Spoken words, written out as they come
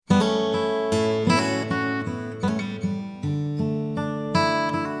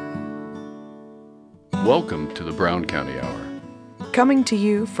Welcome to the Brown County Hour. Coming to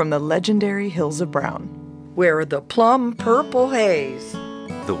you from the legendary Hills of Brown, where the plum purple haze,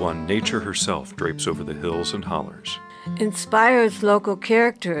 the one nature herself drapes over the hills and hollers, inspires local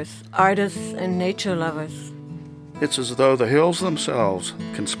characters, artists, and nature lovers. It's as though the hills themselves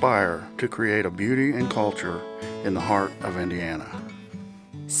conspire to create a beauty and culture in the heart of Indiana.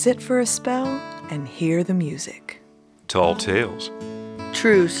 Sit for a spell and hear the music. Tall tales,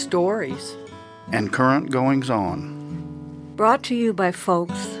 true stories, and current goings-on. Brought to you by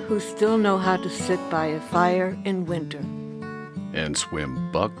folks who still know how to sit by a fire in winter and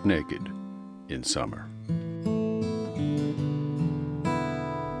swim buck naked in summer.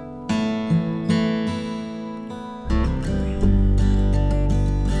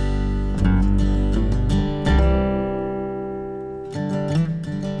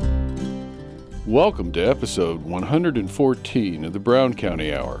 Welcome to episode 114 of the Brown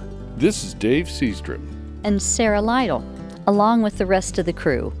County Hour. This is Dave Seastrom and Sarah Lytle, along with the rest of the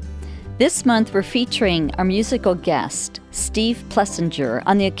crew. This month we're featuring our musical guest, Steve Plessinger,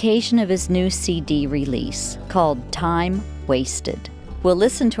 on the occasion of his new CD release called Time Wasted. We'll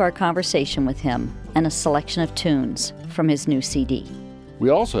listen to our conversation with him and a selection of tunes from his new CD. We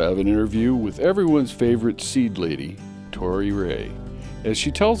also have an interview with everyone's favorite seed lady, Tori Ray, as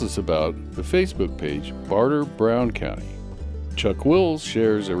she tells us about the Facebook page Barter Brown County. Chuck Wills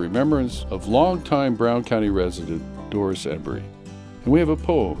shares a remembrance of longtime Brown County resident Doris Embry. And we have a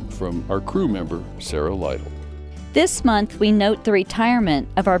poem from our crew member, Sarah Lytle. This month, we note the retirement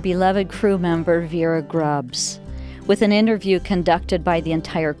of our beloved crew member, Vera Grubbs, with an interview conducted by the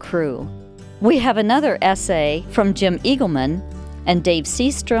entire crew. We have another essay from Jim Eagleman, and Dave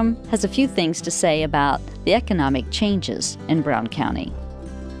Seastrom has a few things to say about the economic changes in Brown County.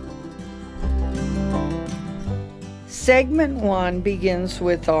 Segment 1 begins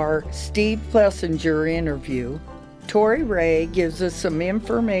with our Steve Plessinger interview. Tori Ray gives us some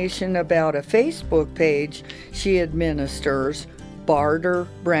information about a Facebook page she administers, Barter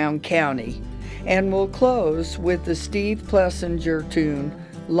Brown County. And we'll close with the Steve Plessinger tune,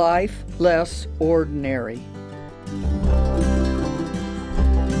 Life Less Ordinary.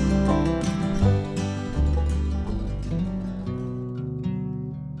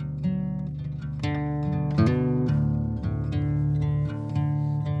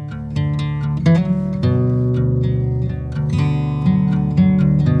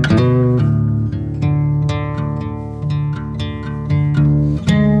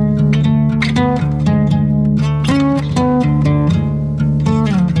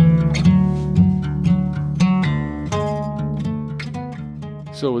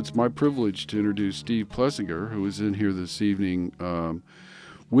 So it's my privilege to introduce Steve Plessinger, who is in here this evening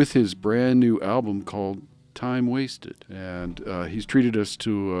with his brand new album called Time Wasted. And he's treated us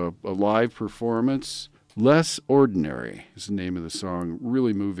to a live performance. Less Ordinary is the name of the song,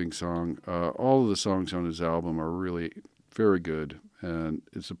 really moving song. All of the songs on his album are really very good, and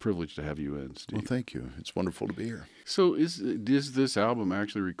it's a privilege to have you in, Steve. Well, thank you. It's wonderful to be here. So is this album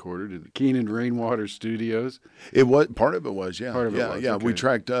actually recorded at the Keenan Rainwater Studios? It was, part of it was, yeah. Part of it was, yeah. Okay. We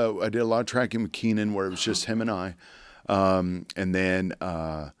tracked, I did a lot of tracking with Keenan where it was just him and I. And then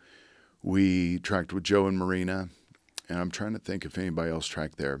we tracked with Joe and Marina, and I'm trying to think if anybody else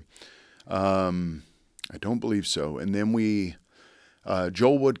tracked there. I don't believe so. And then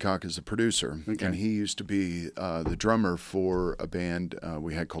Joel Woodcock is the producer, okay. And he used to be the drummer for a band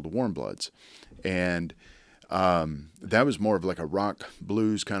we had called the Warm Bloods. And that was more of like a rock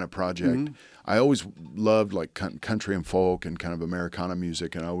blues kind of project. Mm-hmm. I always loved like country and folk and kind of Americana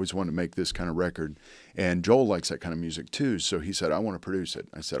music, and I always wanted to make this kind of record. And Joel likes that kind of music too, so he said, I want to produce it.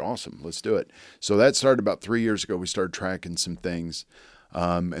 I said, awesome, let's do it. So that started about 3 years ago. We started tracking some things.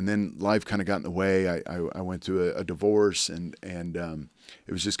 And then life kind of got in the way. I went through a divorce, and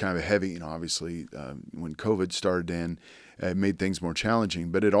it was just kind of heavy, obviously, when COVID started in, it made things more challenging.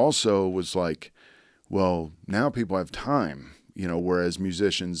 But it also was like, well, now people have time, whereas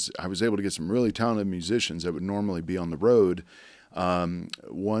musicians, I was able to get some really talented musicians that would normally be on the road.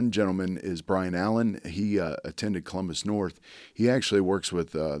 One gentleman is Brian Allen. He attended Columbus North. He actually works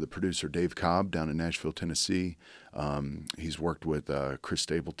with the producer Dave Cobb down in Nashville, Tennessee. He's worked with Chris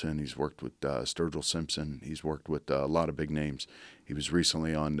Stapleton. He's worked with Sturgill Simpson. He's worked with a lot of big names. He was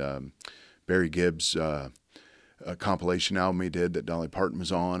recently on Barry Gibbs' a compilation album he did that Dolly Parton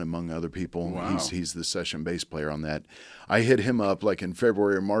was on, among other people. Wow. He's the session bass player on that. I hit him up like in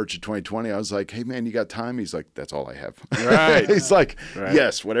February or March of 2020. I was like, hey, man, you got time? He's like, that's all I have. Right. He's like, right.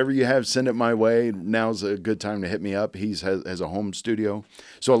 Yes, whatever you have, send it my way. Now's a good time to hit me up. He has a home studio.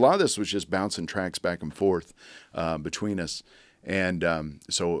 So a lot of this was just bouncing tracks back and forth between us. And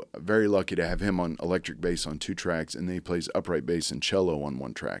so very lucky to have him on electric bass on 2 tracks, and then he plays upright bass and cello on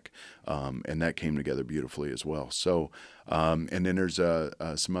 1 track, and that came together beautifully as well. So, and then there's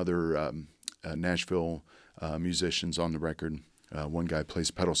some other Nashville musicians on the record. One guy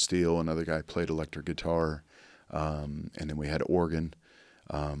plays pedal steel, another guy played electric guitar, and then we had organ.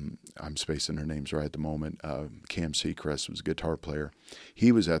 I'm spacing their names right at the moment. Cam Seacrest was a guitar player.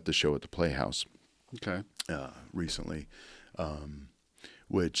 He was at the show at the Playhouse recently.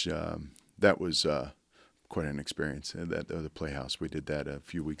 Which that was quite an experience. The Playhouse, we did that a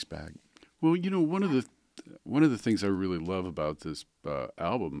few weeks back. Well, one of the things I really love about this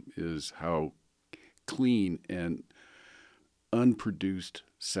album is how clean and unproduced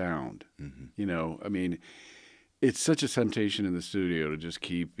sound. I mean, it's such a temptation in the studio to just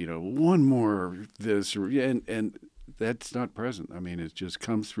keep one more this and that's not present. I mean, it just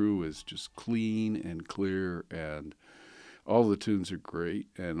comes through as just clean and clear, and all the tunes are great,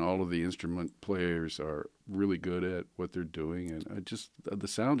 and all of the instrument players are really good at what they're doing, and the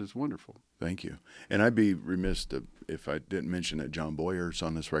sound is wonderful. Thank you. And I'd be remiss if I didn't mention that John Boyer's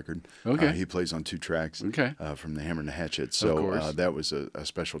on this record. Okay. He plays on 2 tracks from The Hammer and the Hatchet, Of course. that was a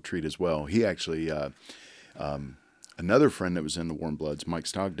special treat as well. He actually... another friend that was in the Warm Bloods, Mike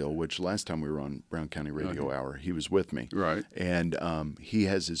Stogdill, which last time we were on Brown County Radio Hour, he was with me. Right. And he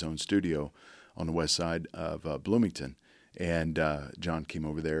has his own studio on the west side of Bloomington. And John came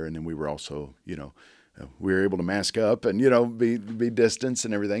over there, and then we were also, we were able to mask up and, be distance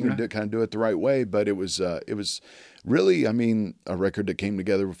and everything, and kind of do it the right way. But it was really, a record that came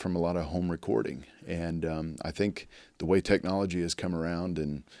together from a lot of home recording. And I think the way technology has come around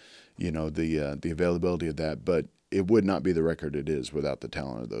and, the availability of that, but it would not be the record it is without the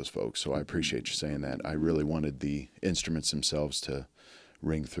talent of those folks. So I appreciate you saying that. I really wanted the instruments themselves to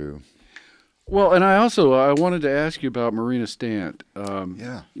ring through. Well, and I wanted to ask you about Marina Stant.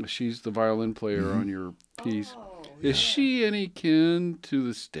 Yeah. She's the violin player on your piece. Is she any kin to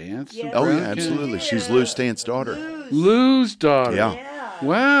the Stants? Yes. Oh, yeah, Brown County? absolutely. She's Lou Stant's daughter. Lou's daughter. Yeah.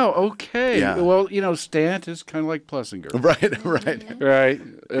 Wow, okay. Yeah. Well, Stant is kind of like Plessinger. Right. Right.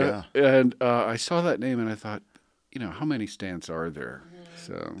 Yeah. And I saw that name and I thought, how many Stants are there?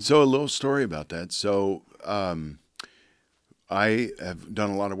 So a little story about that. So I have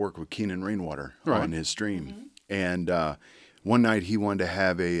done a lot of work with Keenan Rainwater on his stream. And one night he wanted to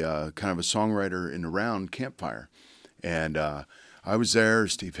have a kind of a songwriter in the round campfire. And I was there,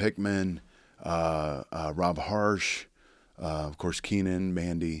 Steve Hickman, Rob Harsh, of course, Keenan,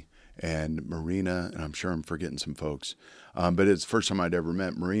 Mandy, and Marina, and I'm sure I'm forgetting some folks. But it's the first time I'd ever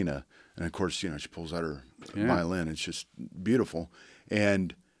met Marina. And, of course, she pulls out her violin. It's just beautiful.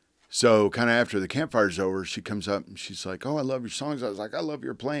 And so kind of after the campfire's over, she comes up and she's like, "Oh, I love your songs." I was like, "I love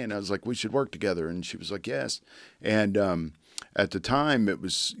your playing." I was like, "We should work together." And she was like, "Yes." And at the time, it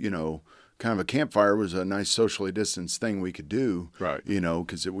was, kind of a campfire was a nice socially distanced thing we could do. Right.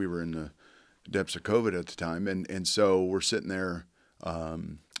 Because we were in the depths of COVID at the time. And so we're sitting there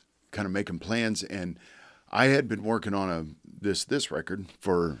kind of making plans. And I had been working on this record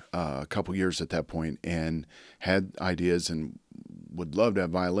for a couple years at that point and had ideas and would love to have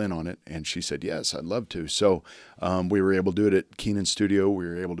violin on it. And she said, "Yes, I'd love to." So we were able to do it at Keenan's studio. We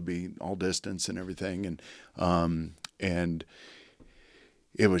were able to be all distance and everything. And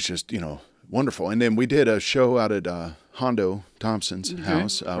it was just, wonderful. And then we did a show out at Hondo Thompson's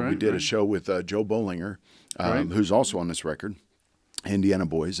house. We did a show with Joe Bollinger, who's also on this record. Indiana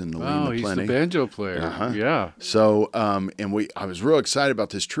Boys and the Lena Oh, he's Plenty. the banjo player. Yeah. So, I was real excited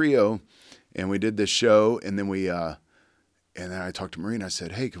about this trio, and we did this show, and then and then I talked to Marina. I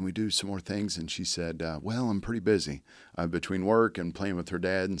said, "Hey, can we do some more things?" And she said, "Well, I'm pretty busy between work and playing with her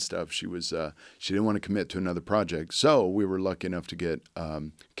dad and stuff." She didn't want to commit to another project, so we were lucky enough to get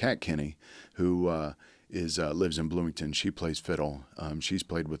Kat Kinney, who lives in Bloomington. She plays fiddle. She's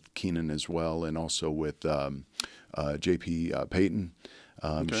played with Keenan as well, and also with J.P. Payton.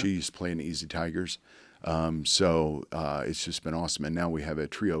 She's playing Easy Tigers. So it's just been awesome. And now we have a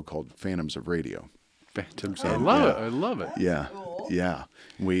trio called Phantoms of Radio. Phantoms. I love it. I love it. Yeah. Yeah.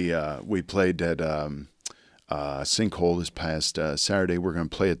 We played at Sinkhole this past Saturday. We're going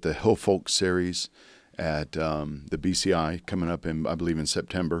to play at the Hill Folk Series at the BCI coming up I believe in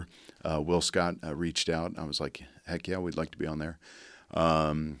September. Will Scott reached out. I was like, "Heck yeah, we'd like to be on there."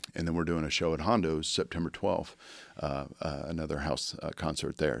 And then we're doing a show at Hondo's September 12th, another house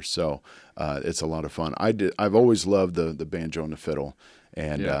concert there. So it's a lot of fun. I've always loved the banjo and the fiddle,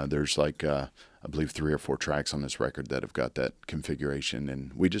 and there's like I believe 3 or 4 tracks on this record that have got that configuration,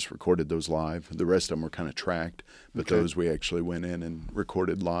 and we just recorded those live. The rest of them were kind of tracked, but those we actually went in and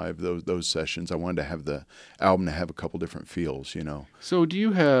recorded live, those sessions. I wanted to have the album to have a couple different feels, you know. So do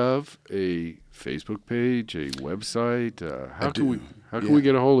you have a Facebook page, a website? How can we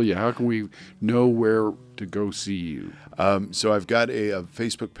get a hold of you? How can we know where to go see you? So I've got a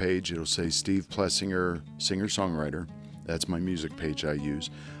Facebook page. It'll say Steve Plessinger, singer-songwriter. That's my music page I use.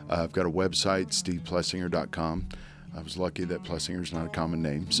 I've got a website, steveplessinger.com. I was lucky that Plessinger's not a common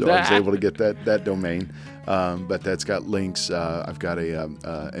name, so I was able to get that domain. But that's got links. I've got an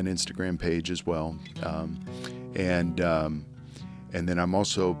Instagram page as well. And then I'm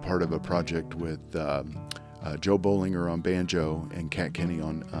also part of a project with Joe Bollinger on banjo and Kat Kenny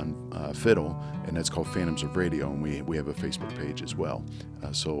on fiddle, and that's called Phantoms of Radio, and we have a Facebook page as well.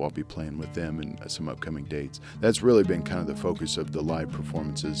 So I'll be playing with them in some upcoming dates. That's really been kind of the focus of the live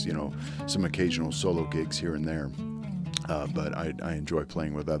performances, you know, some occasional solo gigs here and there. But I enjoy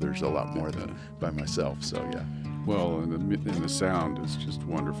playing with others a lot more than by myself, so yeah. Well, and the sound is just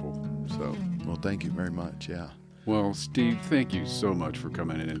wonderful. So, well, thank you very much, yeah. Well, Steve, thank you so much for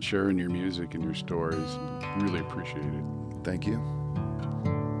coming in and sharing your music and your stories. Really appreciate it. Thank you.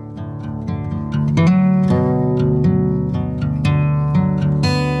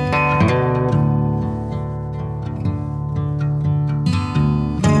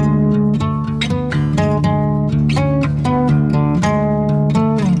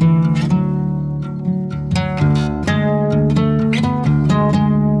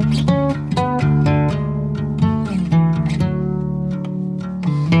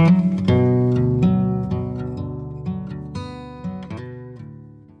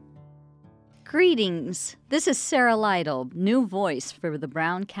 Greetings. This is Sarah Lytle, new voice for the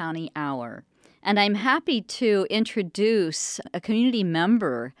Brown County Hour. And I'm happy to introduce a community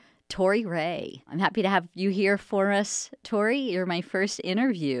member, Tori Ray. I'm happy to have you here for us, Tori. You're my first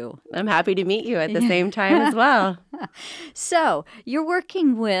interview. I'm happy to meet you at the same time as well. So, you're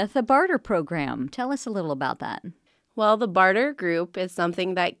working with a barter program. Tell us a little about that. Well, the barter group is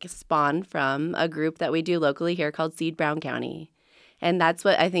something that spawned from a group that we do locally here called Seed Brown County. And that's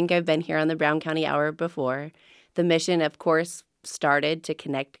what I think I've been here on the Brown County Hour before. The mission, of course, started to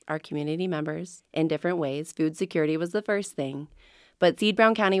connect our community members in different ways. Food security was the first thing. But Seed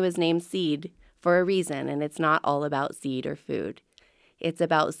Brown County was named Seed for a reason, and it's not all about seed or food. It's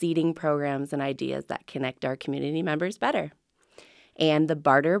about seeding programs and ideas that connect our community members better. And the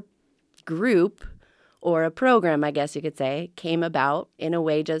barter group, or a program, I guess you could say, came about in a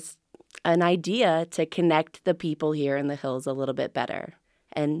way just an idea to connect the people here in the hills a little bit better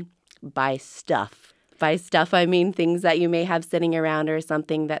and buy stuff. By stuff, I mean things that you may have sitting around or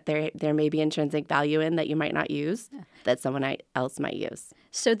something that there may be intrinsic value in that you might not use, that someone else might use.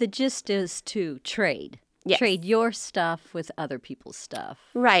 So the gist is to trade. Yes. Trade your stuff with other people's stuff.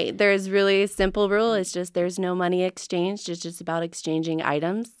 Right. There's really a simple rule. It's just there's no money exchanged. It's just about exchanging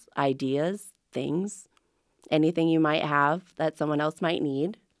items, ideas, things, anything you might have that someone else might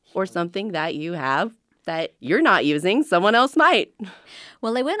need, or something that you have that you're not using, someone else might.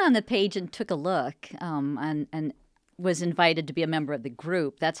 Well, I went on the page and took a look and was invited to be a member of the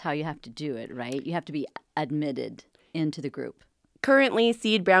group. That's how you have to do it, right? You have to be admitted into the group. Currently,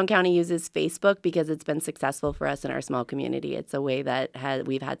 Seed Brown County uses Facebook because it's been successful for us in our small community. It's a way that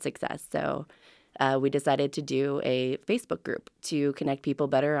we've had success. So we decided to do a Facebook group to connect people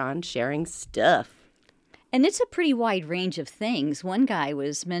better on sharing stuff. And it's a pretty wide range of things. One guy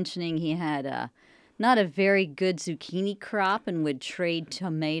was mentioning he had not a very good zucchini crop and would trade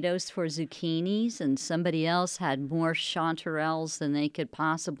tomatoes for zucchinis, and somebody else had more chanterelles than they could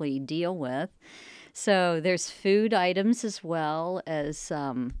possibly deal with. So there's food items as well as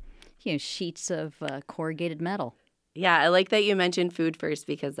sheets of corrugated metal. Yeah, I like that you mentioned food first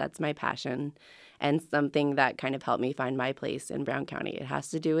because that's my passion and something that kind of helped me find my place in Brown County. It has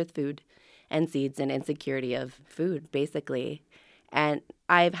to do with food and seeds and insecurity of food, basically. And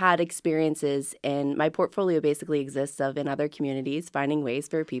I've had experiences, and my portfolio basically exists of in other communities finding ways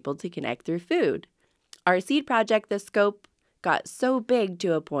for people to connect through food. Our seed project, the scope, got so big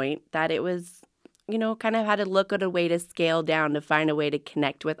to a point that it was, kind of had to look at a way to scale down to find a way to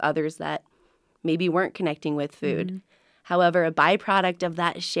connect with others that maybe weren't connecting with food. Mm-hmm. However, a byproduct of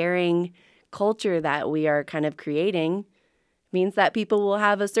that sharing culture that we are kind of creating means that people will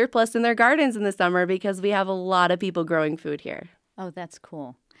have a surplus in their gardens in the summer because we have a lot of people growing food here. Oh, that's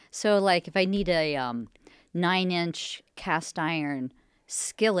cool. So, like, if I need a 9-inch cast iron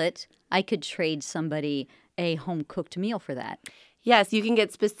skillet, I could trade somebody a home-cooked meal for that. Yes, you can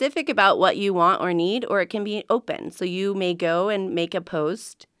get specific about what you want or need, or it can be open. So you may go and make a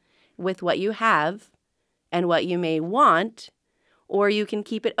post with what you have and what you may want, or you can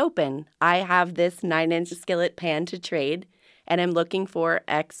keep it open. I have this 9-inch skillet pan to trade, and I'm looking for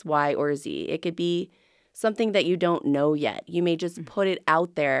X, Y, or Z. It could be something that you don't know yet. You may just put it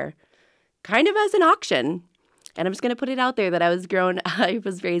out there kind of as an auction. And I'm just going to put it out there that I was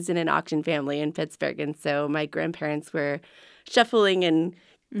raised in an auction family in Pittsburgh. And so my grandparents were shuffling and,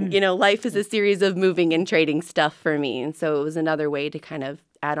 life is a series of moving and trading stuff for me. And so it was another way to kind of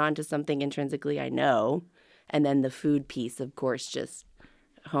add on to something intrinsically I know. And then the food piece, of course, just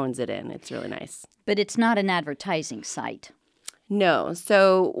hones it in. It's really nice. But it's not an advertising site. No.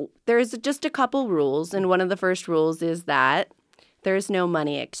 So there's just a couple rules. And one of the first rules is that there's no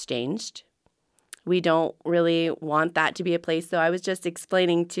money exchanged. We don't really want that to be a place. So I was just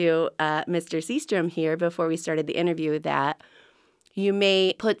explaining to Mr. Seastrom here before we started the interview that you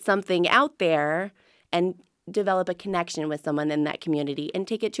may put something out there and develop a connection with someone in that community and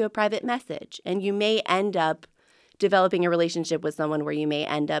take it to a private message. And you may end up developing a relationship with someone where you may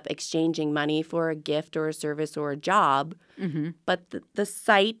end up exchanging money for a gift or a service or a job. Mm-hmm. But the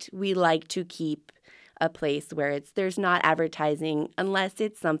site we like to keep a place where there's not advertising unless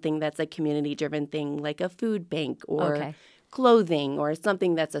it's something that's a community-driven thing like a food bank or clothing or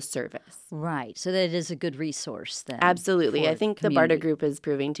something that's a service. Right. So that it is a good resource then. Absolutely. I think the Barter Group is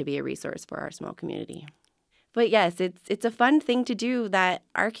proving to be a resource for our small community. But yes, it's a fun thing to do that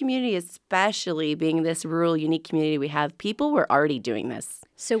our community, especially being this rural, unique community we have, people were already doing this.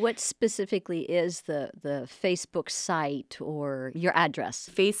 So what specifically is the Facebook site or your address?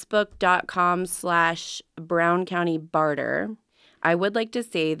 Facebook.com/Brown County Barter. I would like to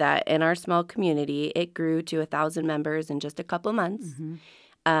say that in our small community, it grew to 1,000 members in just a couple months.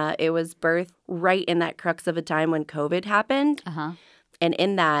 Mm-hmm. It was birthed right in that crux of a time when COVID happened. Uh-huh. And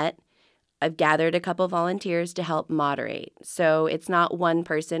in that, I've gathered a couple volunteers to help moderate. So it's not one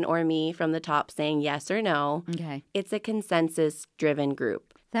person or me from the top saying yes or no. Okay. It's a consensus-driven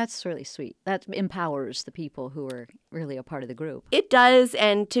group. That's really sweet. That empowers the people who are really a part of the group. It does.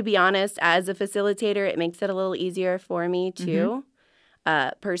 And to be honest, as a facilitator, it makes it a little easier for me, too.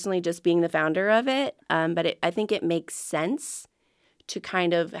 Mm-hmm. Personally, just being the founder of it. But I think it makes sense to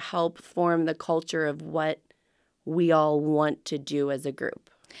kind of help form the culture of what we all want to do as a group.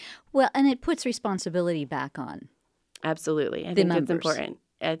 Well, and it puts responsibility back on. Absolutely. I think it's important.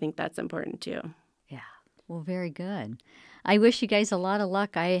 I think that's important, too. Yeah. Well, very good. I wish you guys a lot of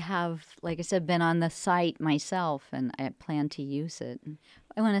luck. I have, like I said, been on the site myself, and I plan to use it.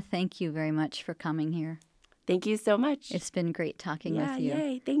 I want to thank you very much for coming here. Thank you so much. It's been great talking with you.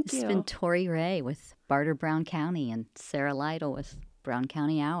 Yay, thank you. It's been Tori Ray with Barter Brown County and Sarah Lytle with Brown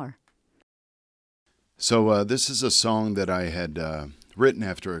County Hour. So this is a song that I had written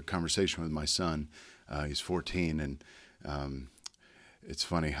after a conversation with my son. He's 14, and it's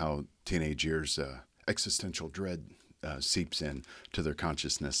funny how teenage years existential dread seeps in to their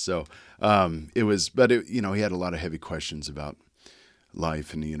consciousness. So he had a lot of heavy questions about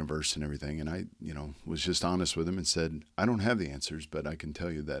life and the universe and everything. And I, was just honest with him and said, I don't have the answers, but I can tell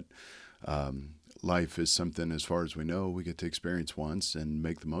you that life is something, as far as we know, we get to experience once and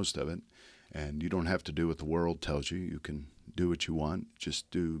make the most of it. And you don't have to do what the world tells you. You can do what you want. Just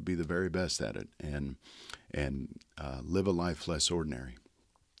be the very best at it and live a life less ordinary.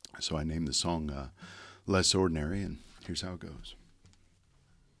 So I named the song Less Ordinary, and here's how it goes.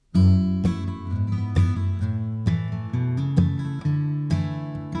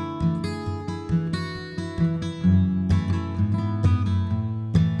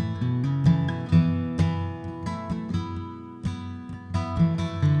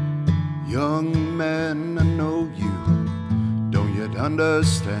 Young man, I know you don't yet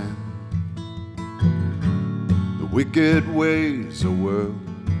understand the wicked ways the world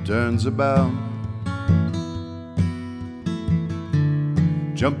turns about.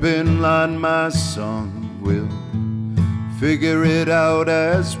 Jump in line, my son, we'll figure it out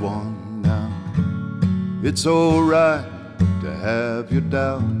as one now. It's alright to have your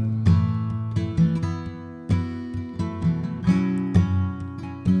doubt.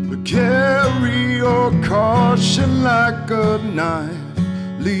 Carry your caution like a knife.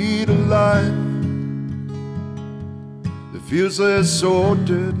 Lead a life that feels less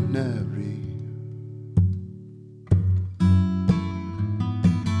ordinary.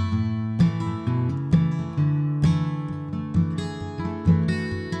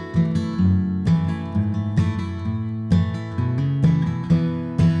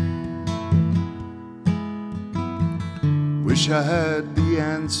 Wish I had the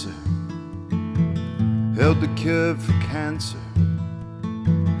answer, held the cure for cancer,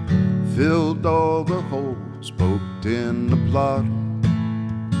 filled all the holes poked in the plot.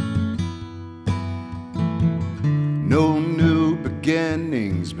 No new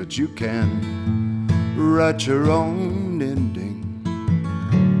beginnings, but you can write your own ending.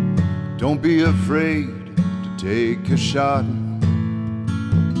 Don't be afraid to take a shot.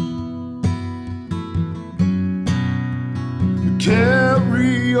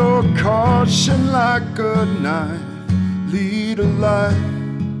 Carry your caution like a knife. Lead a life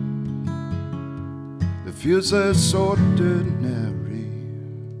that feels less ordinary.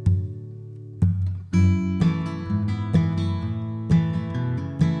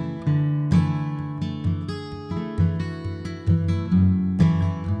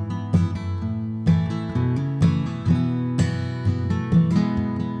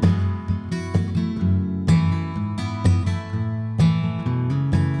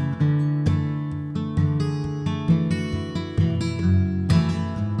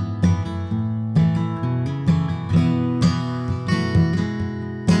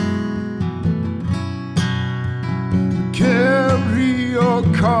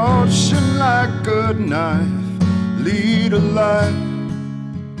 Caution like a knife, lead a life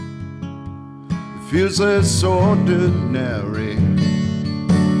that feels less ordinary.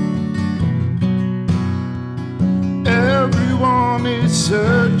 Everyone is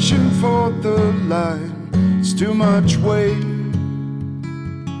searching for the light. It's too much weight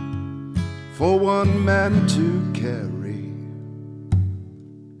for one man to carry.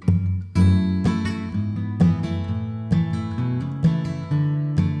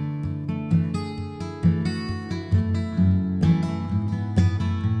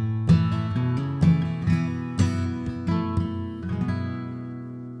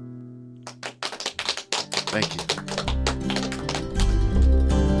 Thank you.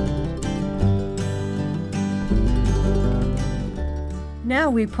 Now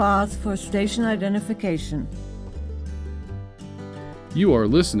we pause for station identification. You are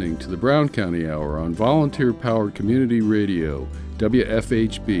listening to the Brown County Hour on volunteer-powered community radio,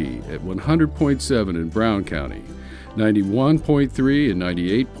 WFHB, at 100.7 in Brown County, 91.3 and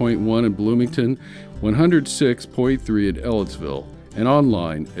 98.1 in Bloomington, 106.3 in Ellettsville, and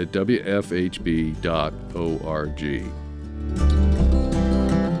online at wfhb.org.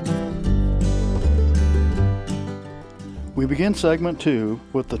 We begin segment 2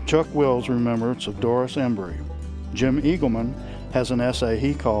 with the Chuck Wills remembrance of Doris Embry. Jim Eagleman has an essay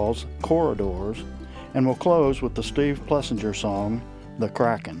he calls Corridors, and will close with the Steve Plessinger song, The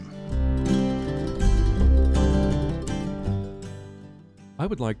Kraken. I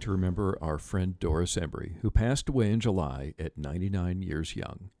would like to remember our friend Doris Embry, who passed away in July at 99 years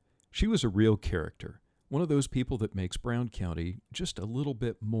young. She was a real character, one of those people that makes Brown County just a little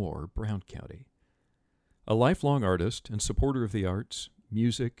bit more Brown County. A lifelong artist and supporter of the arts,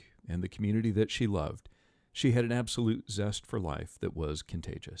 music, and the community that she loved, she had an absolute zest for life that was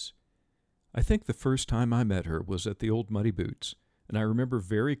contagious. I think the first time I met her was at the old Muddy Boots, and I remember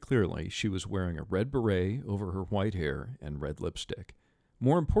very clearly she was wearing a red beret over her white hair and red lipstick.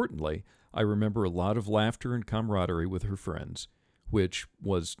 More importantly, I remember a lot of laughter and camaraderie with her friends, which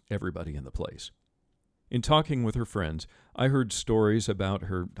was everybody in the place. In talking with her friends, I heard stories about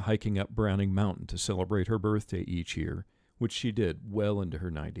her hiking up Browning Mountain to celebrate her birthday each year, which she did well into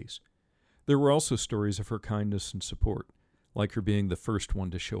her 90s. There were also stories of her kindness and support, like her being the first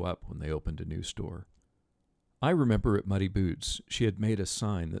one to show up when they opened a new store. I remember at Muddy Boots, she had made a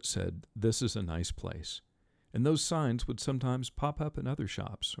sign that said, "This is a nice place." And those signs would sometimes pop up in other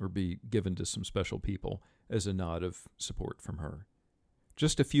shops or be given to some special people as a nod of support from her.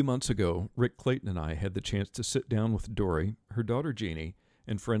 Just a few months ago, Rick Clayton and I had the chance to sit down with Dory, her daughter Jeannie,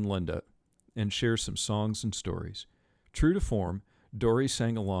 and friend Linda, and share some songs and stories. True to form, Dory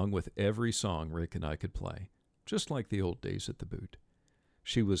sang along with every song Rick and I could play, just like the old days at the Boot.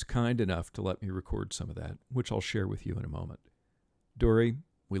 She was kind enough to let me record some of that, which I'll share with you in a moment. Dory,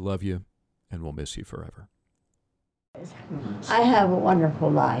 we love you, and we'll miss you forever. I have a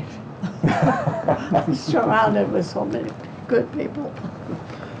wonderful life. I'm surrounded with so many good people.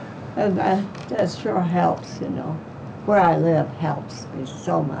 And that sure helps, you know. Where I live helps me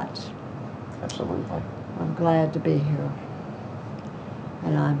so much. Absolutely. I'm glad to be here.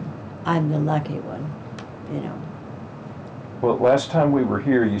 And I'm the lucky one, you know. Well, last time we were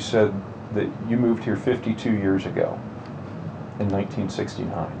here, you said that you moved here 52 years ago, in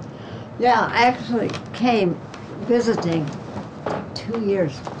 1969. Yeah, I actually came visiting 2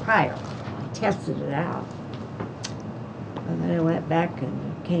 years prior. I tested it out. And then I went back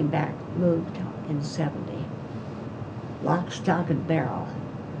and came back, moved in 70. Lock, stock, and barrel.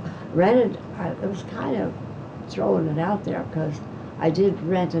 Rented, it was kind of throwing it out there because I did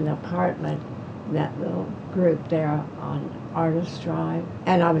rent an apartment in that little group there on Artist Drive.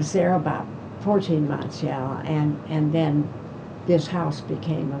 And I was there about 14 months, yeah, and then this house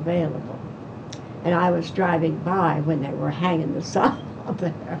became available. And I was driving by when they were hanging the sign up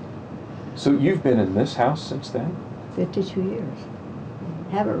there. So you've been in this house since then? 52 years.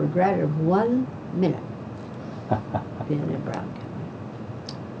 Haven't regretted 1 minute being in Brown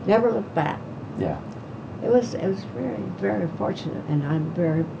County. Never looked back. Yeah. It was very, very fortunate, and I'm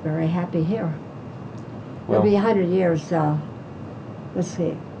very, very happy here. Well, It'll be 100 years, let's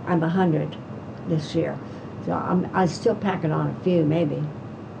see, I'm 100 this year. So I'm still packing on a few, maybe.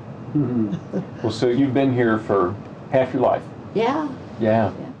 well, so you've been here for half your life? Yeah.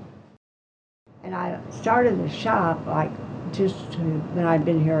 Yeah. And I started the shop like when I'd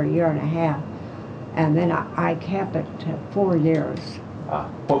been here a year and a half, and then I kept it 4 years.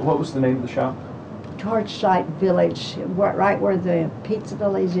 What was the name of the shop? Torchlight Village, right where the Pizza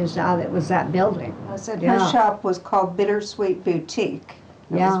Village is now. It was that building. I said her shop was called Bittersweet Boutique.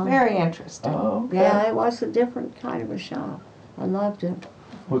 It was very interesting. Oh, okay. Yeah, it was a different kind of a shop. I loved it.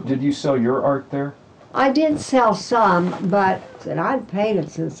 Well, did you sell your art there? I did sell some, but I'd painted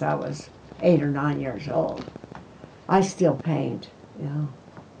since I was 8 or 9 years old. I still paint, yeah.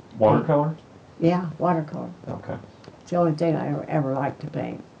 Watercolor? Yeah, watercolor. Okay. It's the only thing I ever liked to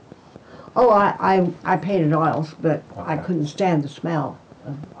paint. Oh, I painted oils, but I couldn't stand the smell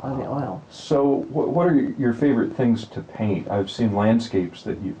of the oil. So what are your favorite things to paint? I've seen landscapes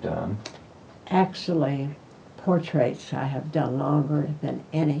that you've done. Actually, portraits I have done longer than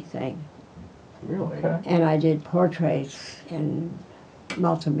anything. Really? Okay. And I did portraits in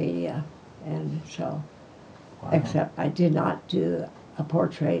multimedia, and so, except I did not do a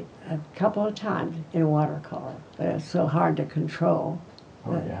portrait a couple of times in watercolor, but it's so hard to control.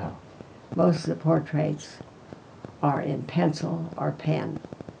 Oh, yeah. Most of the portraits are in pencil or pen.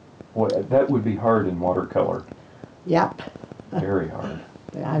 Well, that would be hard in watercolor. Yep. Very hard.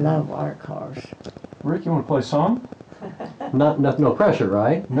 But I love watercolors. Rick, you want to play a song? No pressure,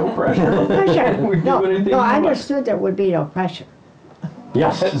 right? No pressure. No pressure. We do anything I you like. understood there would be no pressure.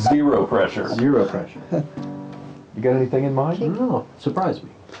 Yes. Zero pressure. Zero pressure. You got anything in mind? No, surprise me.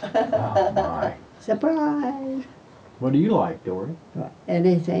 Oh, my. Surprise. What do you like, Dory?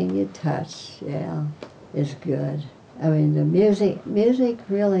 Anything you touch, yeah, is good. I mean, the music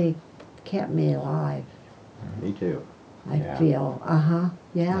really kept me alive. Me too. I feel,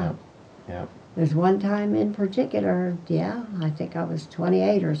 yeah. Yeah. There's one time in particular, I think I was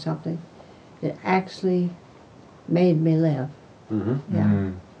 28 or something, it actually made me live. Mm-hmm. Yeah.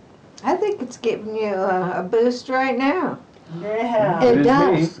 Mm. I think it's giving you a boost right now. Yeah. It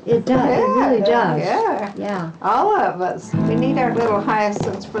does. It does. Yeah, it really does. Yeah. Yeah. All of us. We need our little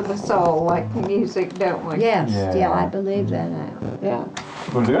hyacinths for the soul, like music, don't we? Yes. Yeah. Yeah, I believe that now. Yeah.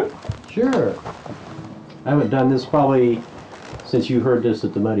 Want to do it? Sure. I haven't done this probably since you heard this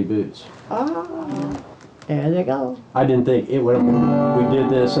at the Muddy Boots. Oh, there they go. I didn't think it would. We did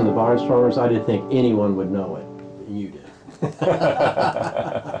this in the Barnstormers. I didn't think anyone would know it. You did. Thought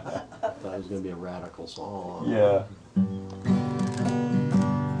it was going to be a radical song. Yeah.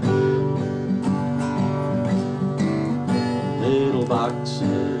 Little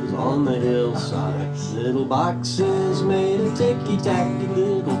boxes on the hillside, little boxes made of ticky-tacky,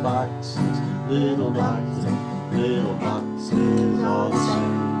 little boxes, little boxes, little boxes all the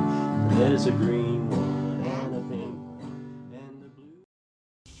same. There's a green one and a pink one and a blue.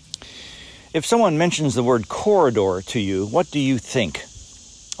 If someone mentions the word corridor to you, what do you think?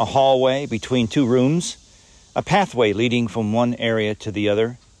 A hallway between two rooms? A pathway leading from one area to the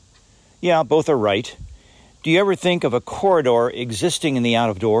other? Yeah, both are right. Do you ever think of a corridor existing in the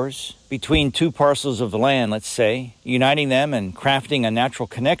out-of-doors, between two parcels of the land, let's say, uniting them and crafting a natural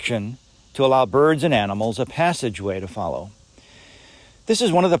connection to allow birds and animals a passageway to follow? This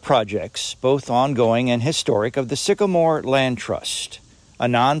is one of the projects, both ongoing and historic, of the Sycamore Land Trust, a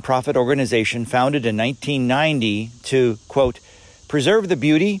nonprofit organization founded in 1990 to, quote, preserve the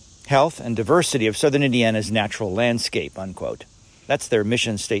beauty, health, and diversity of southern Indiana's natural landscape, unquote. That's their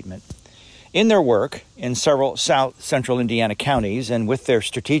mission statement. In their work in several south central Indiana counties and with their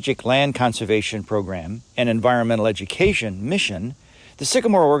strategic land conservation program and environmental education mission, the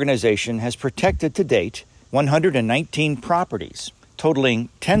Sycamore organization has protected to date 119 properties, totaling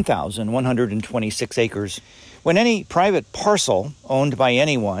 10,126 acres. When any private parcel owned by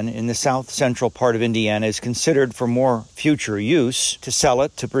anyone in the south central part of Indiana is considered for more future use, to sell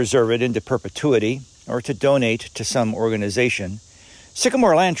it, to preserve it into perpetuity, or to donate to some organization,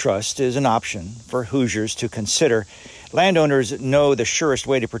 Sycamore Land Trust is an option for Hoosiers to consider. Landowners know the surest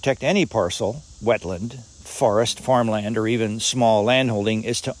way to protect any parcel, wetland, forest, farmland, or even small landholding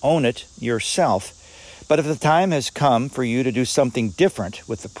is to own it yourself. But if the time has come for you to do something different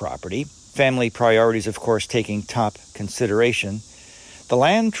with the property, family priorities, of course, taking top consideration, the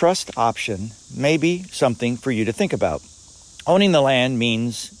land trust option may be something for you to think about. Owning the land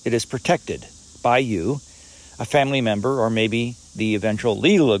means it is protected by you, a family member, or maybe the eventual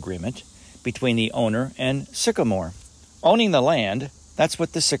legal agreement between the owner and Sycamore. Owning the land, that's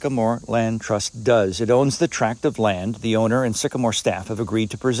what the Sycamore Land Trust does. It owns the tract of land the owner and Sycamore staff have agreed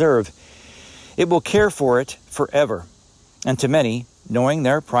to preserve. It will care for it forever. And to many, knowing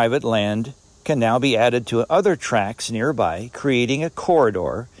their private land can now be added to other tracts nearby, creating a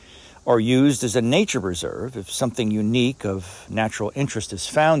corridor, or used as a nature reserve if something unique of natural interest is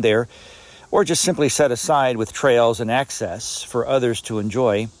found there, or just simply set aside with trails and access for others to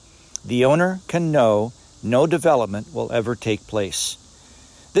enjoy, the owner can know no development will ever take place.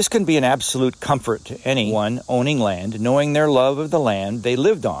 This can be an absolute comfort to anyone owning land, knowing their love of the land they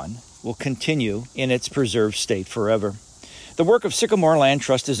lived on will continue in its preserved state forever. The work of Sycamore Land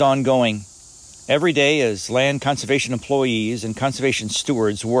Trust is ongoing. Every day, as land conservation employees and conservation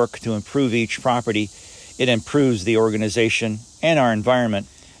stewards work to improve each property, it improves the organization and our environment.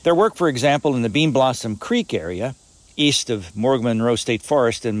 Their work, for example, in the Bean Blossom Creek area, east of Morgan-Monroe State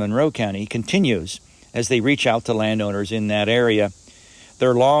Forest in Monroe County, continues as they reach out to landowners in that area.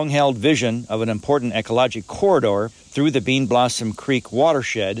 Their long-held vision of an important ecologic corridor through the Bean Blossom Creek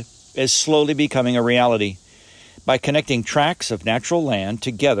watershed is slowly becoming a reality. By connecting tracts of natural land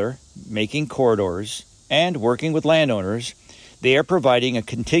together, making corridors, and working with landowners, they are providing a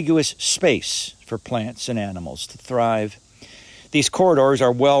contiguous space for plants and animals to thrive. These corridors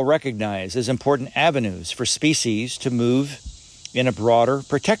are well recognized as important avenues for species to move in a broader,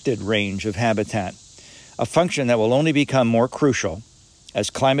 protected range of habitat, a function that will only become more crucial as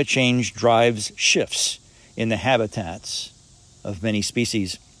climate change drives shifts in the habitats of many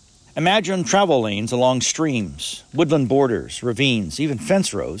species. Imagine travel lanes along streams, woodland borders, ravines, even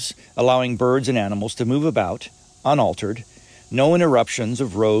fence rows, allowing birds and animals to move about unaltered, no interruptions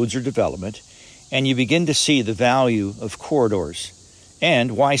of roads or development, and you begin to see the value of corridors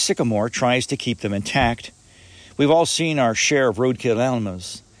and why Sycamore tries to keep them intact. We've all seen our share of roadkill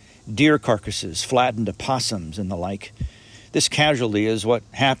animals, deer carcasses flattened to possums and the like. This casualty is what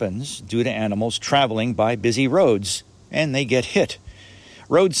happens due to animals traveling by busy roads, and they get hit.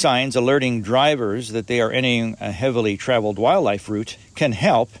 Road signs alerting drivers that they are entering a heavily traveled wildlife route can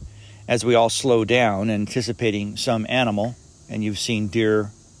help as we all slow down, anticipating some animal, and you've seen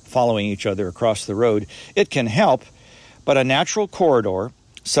deer following each other across the road. It can help, but a natural corridor,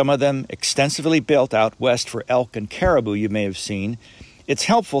 some of them extensively built out west for elk and caribou you may have seen, it's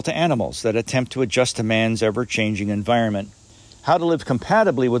helpful to animals that attempt to adjust to man's ever-changing environment. How to live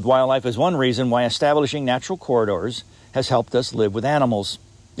compatibly with wildlife is one reason why establishing natural corridors has helped us live with animals.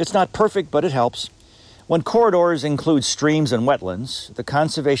 It's not perfect, but it helps. When corridors include streams and wetlands, the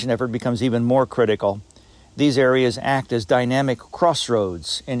conservation effort becomes even more critical. These areas act as dynamic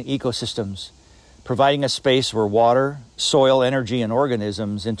crossroads in ecosystems, providing a space where water, soil, energy, and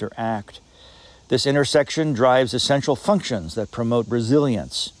organisms interact. This intersection drives essential functions that promote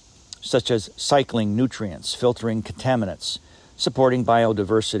resilience, such as cycling nutrients, filtering contaminants, supporting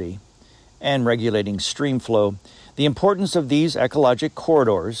biodiversity, and regulating stream flow. The importance of these ecologic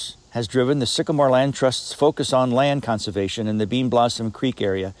corridors has driven the Sycamore Land Trust's focus on land conservation in the Bean Blossom Creek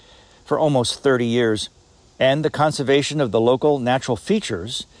area for almost 30 years. And the conservation of the local natural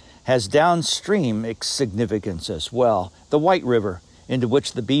features has downstream significance as well. The White River, into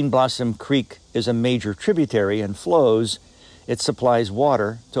which the Bean Blossom Creek is a major tributary and flows, it supplies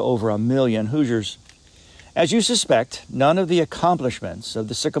water to over 1 million Hoosiers. As you suspect, none of the accomplishments of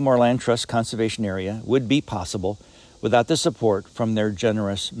the Sycamore Land Trust Conservation Area would be possible without the support from their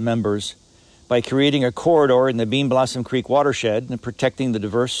generous members. By creating a corridor in the Bean Blossom Creek watershed and protecting the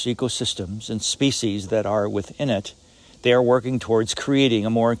diverse ecosystems and species that are within it, they are working towards creating a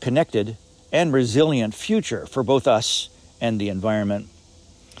more connected and resilient future for both us and the environment.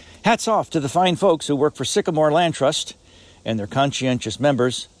 Hats off to the fine folks who work for Sycamore Land Trust and their conscientious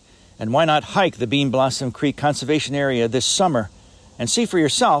members. And why not hike the Bean Blossom Creek Conservation Area this summer and see for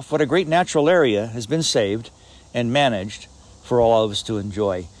yourself what a great natural area has been saved and managed for all of us to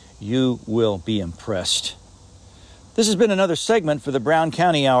enjoy. You will be impressed. This has been another segment for the Brown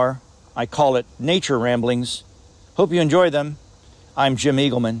County Hour. I call it Nature Ramblings. Hope you enjoy them. I'm Jim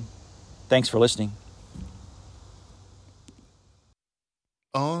Eagleman. Thanks for listening.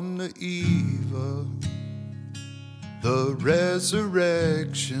 On the eve of the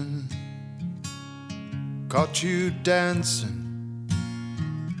resurrection, caught you dancing,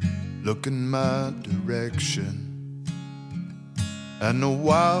 looking my direction, and the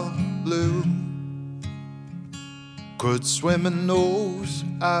wild blue could swim in those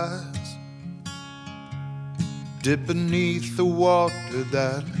eyes dip beneath the water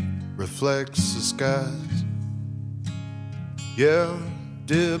that reflects the skies. Yeah,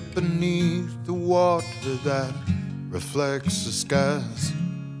 dip beneath the water that reflects the skies.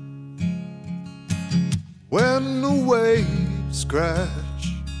 When the waves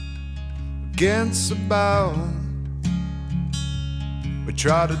crash against the bow, we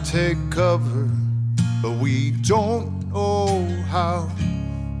try to take cover, but we don't know how.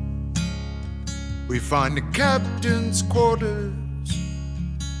 We find the captain's quarters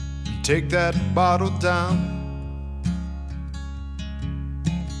and take that bottle down.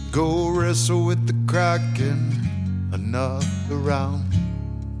 Go wrestle with the Kraken another round.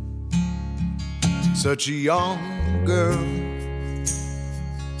 Such a young girl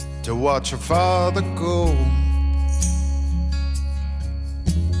to watch her father go,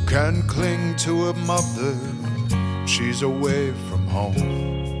 can cling to her mother, she's away from home.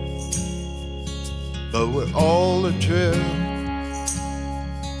 But we're all adrift,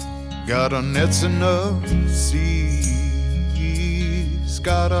 got our nets in the seas,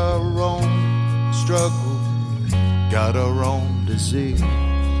 got our own struggle, got our own disease.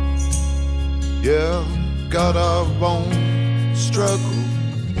 Yeah, got our own struggle,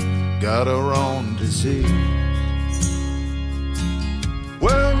 got our own disease.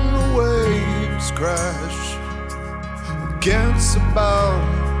 When the waves crash against the bow,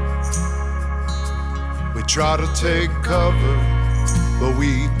 we try to take cover, but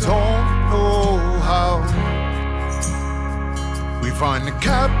we don't know how. We find the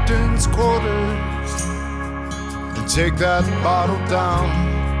captain's quarters and take that bottle down.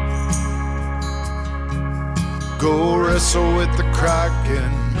 Go wrestle with the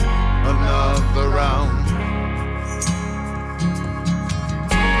Kraken another round.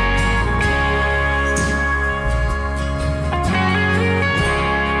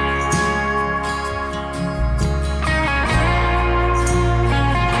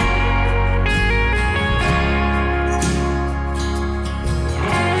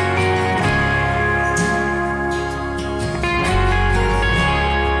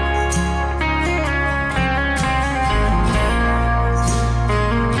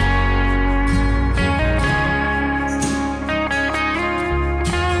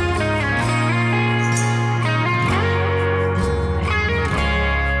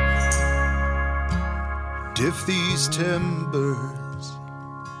 If these timbers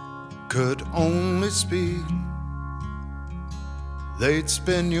could only speak, they'd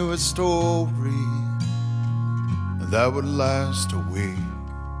spin you a story that would last a week.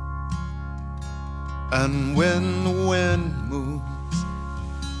 And when the wind moves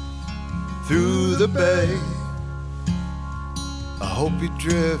through the bay, I hope you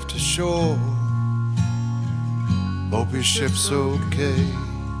drift ashore, hope your ship's okay.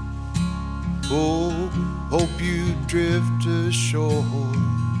 Oh, hope you drift ashore,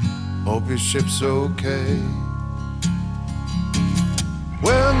 hope your ship's okay.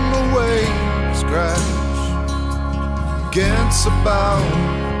 When the waves crash against the bow,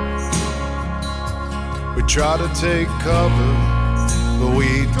 we try to take cover, but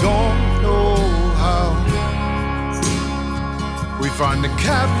we don't know how. We find the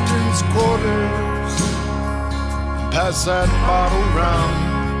captain's quarters, pass that bottle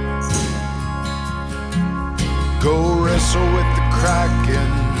round. Go wrestle with the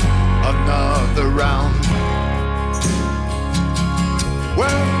Kraken another round.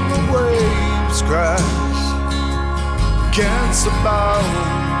 When the waves crash against the bow,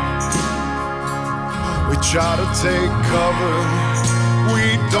 we try to take cover, we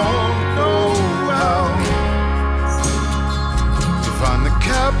don't know how. To find the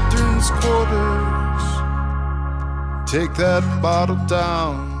captain's quarters, take that bottle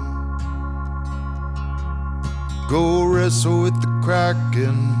down. Go wrestle with the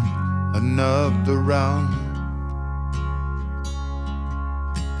Kraken another round.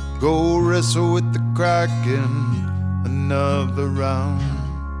 Go wrestle with the Kraken another round.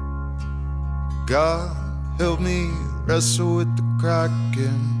 God help me wrestle with the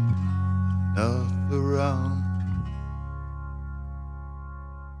Kraken another round.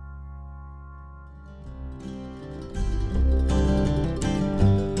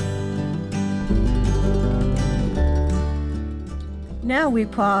 Now we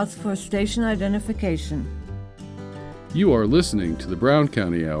pause for station identification. You are listening to the Brown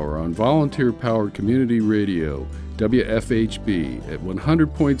County Hour on volunteer-powered community radio, WFHB, at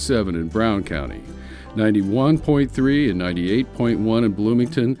 100.7 in Brown County, 91.3 and 98.1 in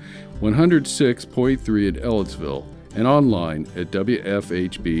Bloomington, 106.3 in Ellettsville, and online at wfhb.org.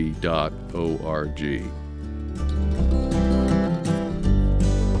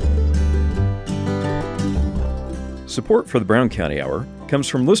 Support for the Brown County Hour comes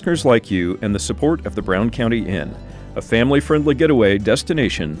from listeners like you and the support of the Brown County Inn, a family-friendly getaway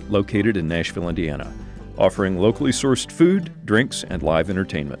destination located in Nashville, Indiana, offering locally sourced food, drinks, and live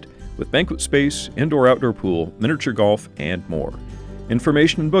entertainment, with banquet space, indoor-outdoor pool, miniature golf, and more.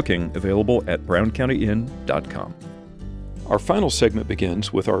 Information and booking available at browncountyin.com. Our final segment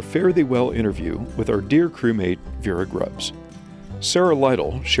begins with our Fare Thee Well interview with our dear crewmate, Vera Grubbs. Sarah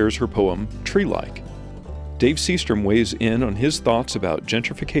Lytle shares her poem, Tree-Like. Dave Seastrom weighs in on his thoughts about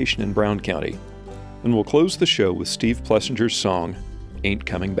gentrification in Brown County, and we'll close the show with Steve Plessinger's song, Ain't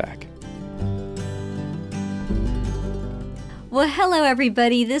Coming Back. Well, hello,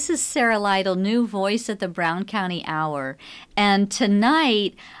 everybody. This is Sarah Lytle, new voice at the Brown County Hour. And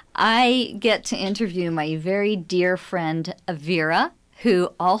tonight, I get to interview my very dear friend, Vera,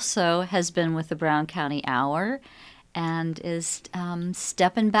 who also has been with the Brown County Hour and is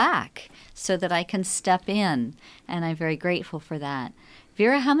stepping back so that I can step in. And I'm very grateful for that.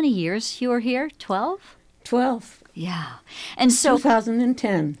 Vera, how many years you were here? 12? 12. Yeah. And so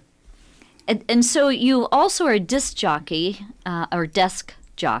 2010. And so you also are a disc jockey or desk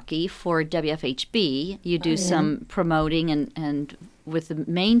jockey for WFHB. You do some promoting and with the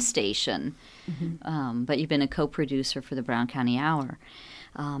main station, but you've been a co-producer for the Brown County Hour.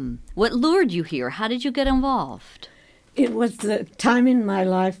 What lured you here? How did you get involved? It was the time in my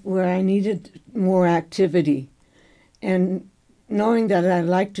life where I needed more activity. And knowing that I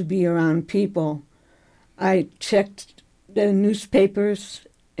like to be around people, I checked the newspapers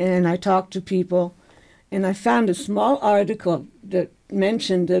and I talked to people, and I found a small article that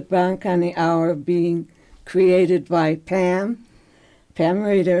mentioned the Brown County Hour being created by Pam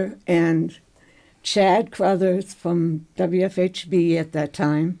Rader, and Chad Crothers from WFHB at that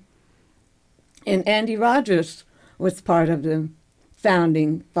time. And Andy Rogers was part of the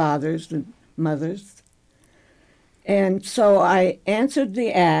founding fathers and mothers. And so I answered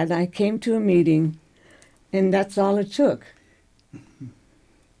the ad, I came to a meeting, and that's all it took.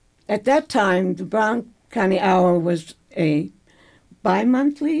 At that time, the Brown County Hour was a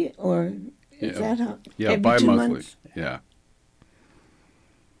bi-monthly, or is that how? Yeah, every 2 bi-monthly. months? Yeah.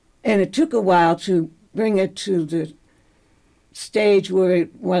 And it took a while to bring it to the stage where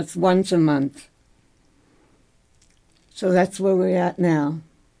it was once a month. So that's where we're at now.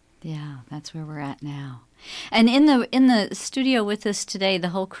 Yeah, that's where we're at now. And in the studio with us today, the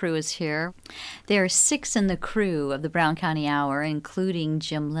whole crew is here. There are 6 in the crew of the Brown County Hour, including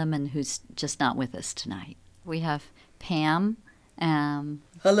Jim Lemon, who's just not with us tonight. We have Pam.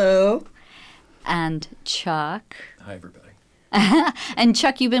 Hello. And Chuck. Hi, everybody. And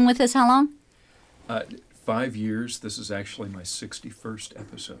Chuck, you've been with us how long? 5 years. This is actually my 61st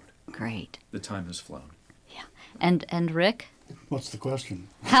episode. Great. The time has flown. Yeah. And Rick? What's the question?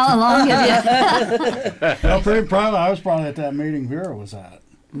 How long have you? Well, I was probably at that meeting Vera was at.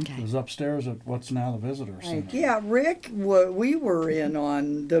 Okay. It was upstairs at what's now the visitor center. Yeah, Rick, we were in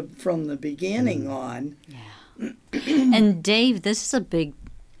on from the beginning on. Yeah. And Dave, this is a big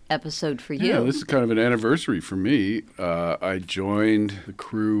episode for you. Yeah, this is kind of an anniversary for me. I joined the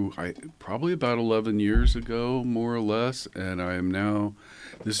crew probably about 11 years ago, more or less, and I am now,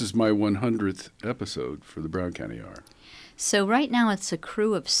 this is my 100th episode for the Brown County Hour. So right now it's a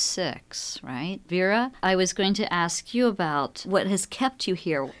crew of 6, right? Vera, I was going to ask you about what has kept you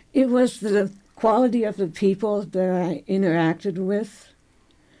here. It was the quality of the people that I interacted with,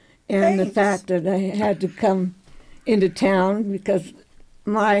 and the fact that I had to come into town because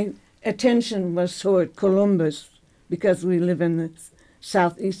my attention was toward Columbus because we live in the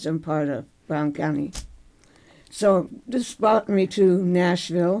southeastern part of Brown County. So this brought me to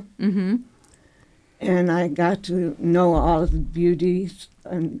Nashville. Mm-hmm. And I got to know all of the beauties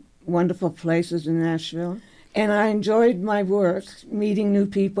and wonderful places in Nashville. And I enjoyed my work, meeting new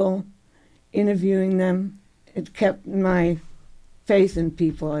people, interviewing them. It kept my faith in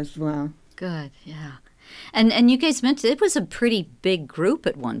people as well. Good, yeah. And you guys mentioned it was a pretty big group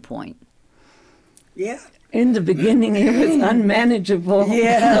at one point. Yeah. In the beginning, it was unmanageable.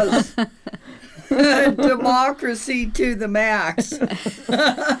 Yes. Democracy to the max.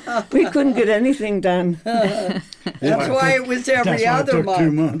 We couldn't get anything done. That's why it was every other month.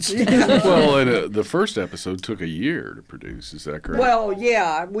 2 months. Well, and the first episode took a year to produce. Is that correct? Well,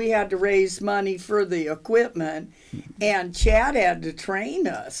 yeah, we had to raise money for the equipment, and Chad had to train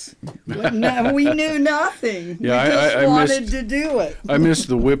us. We knew nothing. Yeah, we just wanted missed, to do it. I missed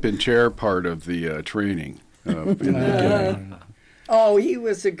the whip and chair part of the training in the beginning. Oh, he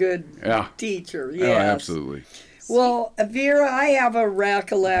was a good teacher, yes. Oh, absolutely. Well, Vera, I have a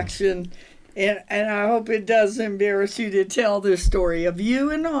recollection And I hope it doesn't embarrass you to tell this story of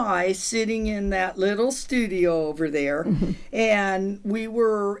you and I sitting in that little studio over there, and we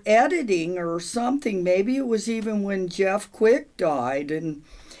were editing or something. Maybe it was even when Jeff Quick died,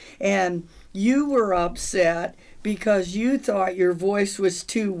 and you were upset because you thought your voice was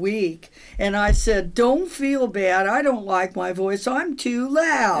too weak. And I said, don't feel bad. I don't like my voice. I'm too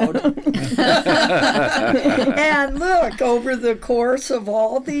loud. And look, over the course of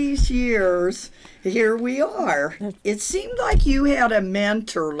all these years, here we are. It seemed like you had a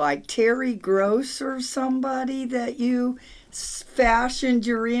mentor like Terry Gross or somebody that you fashioned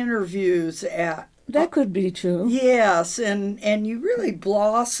your interviews at. That could be true. Yes, and you really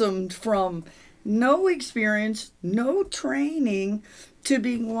blossomed from no experience, no training, to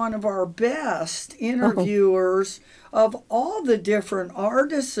being one of our best interviewers of all the different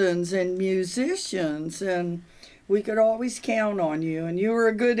artisans and musicians, and we could always count on you, and you were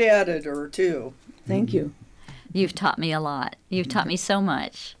a good editor too. Thank you. You've taught me a lot. You've taught me so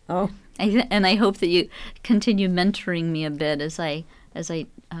much. Oh. And I hope that you continue mentoring me a bit as I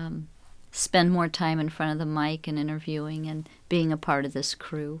spend more time in front of the mic and interviewing and being a part of this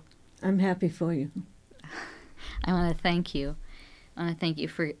crew. I'm happy for you. I want to thank you. I want to thank you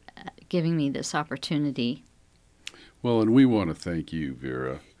for giving me this opportunity. Well, and we want to thank you,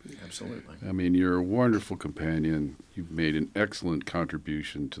 Vera. Absolutely. I mean, you're a wonderful companion. You've made an excellent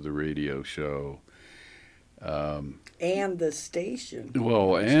contribution to the radio show. And the station.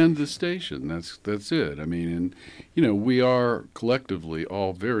 Well, and the station. That's it. I mean, and we are collectively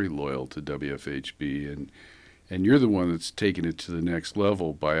all very loyal to WFHB, and you're the one that's taken it to the next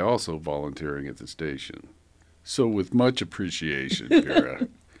level by also volunteering at the station. So with much appreciation, Vera.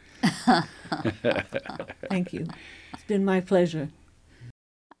 Thank you. It's been my pleasure.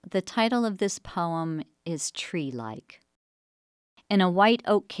 The title of this poem is Tree-like. In a white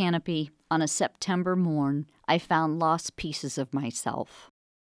oak canopy on a September morn, I found lost pieces of myself.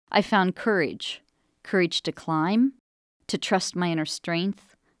 I found courage to climb, to trust my inner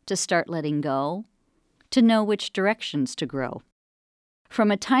strength, to start letting go, to know which directions to grow.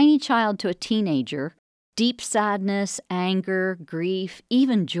 From a tiny child to a teenager, deep sadness, anger, grief,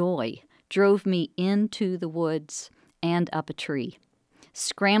 even joy drove me into the woods and up a tree.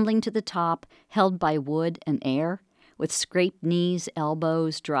 Scrambling to the top, held by wood and air, with scraped knees,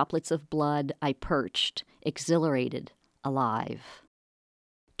 elbows, droplets of blood, I perched, exhilarated, alive.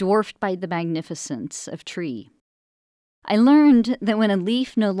 Dwarfed by the magnificence of tree. I learned that when a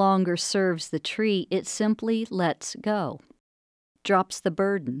leaf no longer serves the tree, it simply lets go, drops the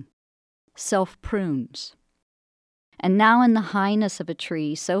burden, self-prunes. And now in the highness of a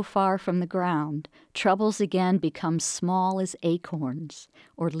tree so far from the ground, troubles again become small as acorns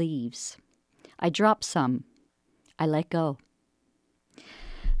or leaves. I drop some. I let go.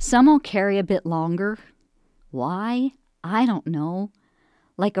 Some will carry a bit longer. Why? I don't know.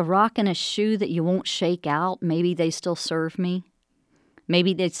 Like a rock in a shoe that you won't shake out, maybe they still serve me.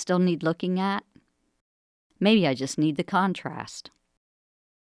 Maybe they still need looking at. Maybe I just need the contrast.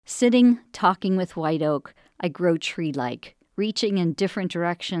 Sitting, talking with white oak, I grow tree-like, reaching in different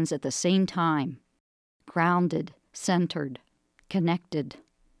directions at the same time. Grounded, centered, connected,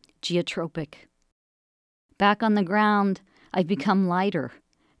 geotropic. Back on the ground, I've become lighter,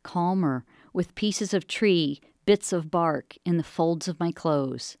 calmer, with pieces of tree, bits of bark in the folds of my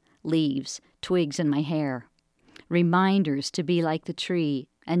clothes, leaves, twigs in my hair. Reminders to be like the tree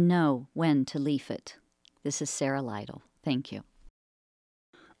and know when to leaf it. This is Sarah Lytle. Thank you.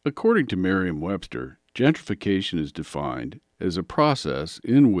 According to Merriam-Webster, gentrification is defined as a process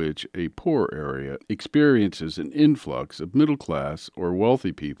in which a poor area experiences an influx of middle-class or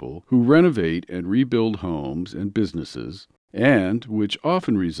wealthy people who renovate and rebuild homes and businesses, and which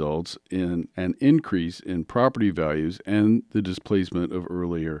often results in an increase in property values and the displacement of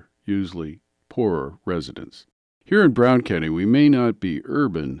earlier, usually poorer residents. Here in Brown County, we may not be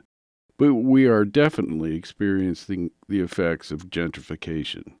urban, but we are definitely experiencing the effects of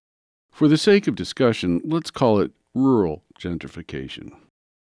gentrification. For the sake of discussion, let's call it rural gentrification.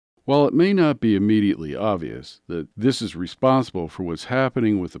 While it may not be immediately obvious that this is responsible for what's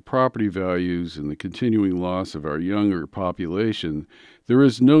happening with the property values and the continuing loss of our younger population, there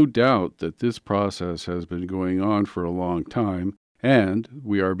is no doubt that this process has been going on for a long time, and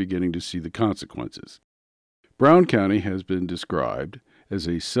we are beginning to see the consequences. Brown County has been described as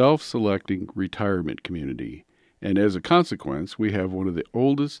a self-selecting retirement community, and as a consequence, we have one of the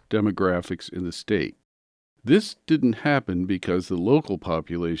oldest demographics in the state. This didn't happen because the local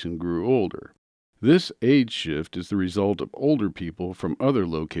population grew older. This age shift is the result of older people from other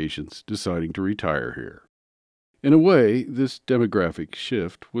locations deciding to retire here. In a way, this demographic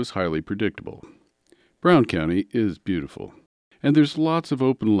shift was highly predictable. Brown County is beautiful, and there's lots of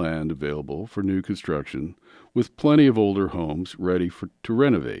open land available for new construction, with plenty of older homes ready to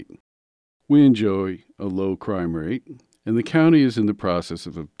renovate. We enjoy a low crime rate, and the county is in the process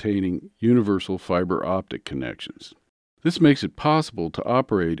of obtaining universal fiber optic connections. This makes it possible to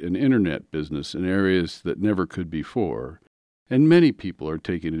operate an internet business in areas that never could before, and many people are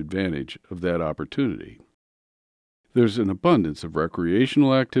taking advantage of that opportunity. There's an abundance of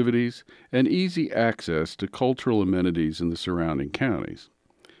recreational activities and easy access to cultural amenities in the surrounding counties.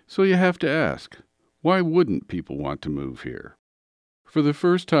 So you have to ask, why wouldn't people want to move here? For the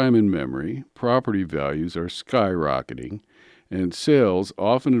first time in memory, property values are skyrocketing, and sales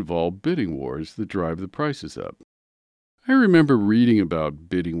often involve bidding wars that drive the prices up. I remember reading about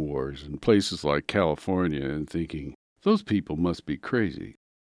bidding wars in places like California and thinking, those people must be crazy.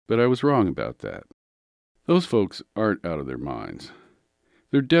 But I was wrong about that. Those folks aren't out of their minds.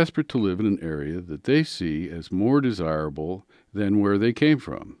 They're desperate to live in an area that they see as more desirable than where they came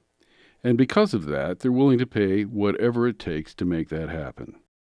from. And because of that, they're willing to pay whatever it takes to make that happen.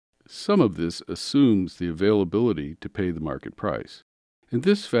 Some of this assumes the availability to pay the market price. And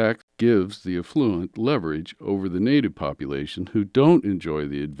this fact gives the affluent leverage over the native population who don't enjoy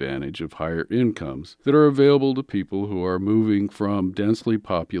the advantage of higher incomes that are available to people who are moving from densely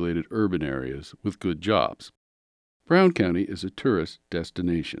populated urban areas with good jobs. Brown County is a tourist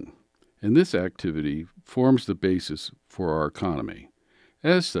destination, and this activity forms the basis for our economy.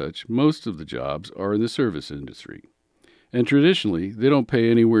 As such, most of the jobs are in the service industry, and traditionally they don't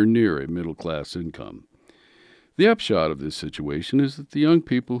pay anywhere near a middle-class income. The upshot of this situation is that the young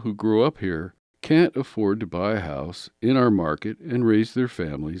people who grow up here can't afford to buy a house in our market and raise their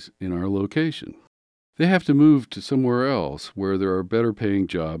families in our location. They have to move to somewhere else where there are better paying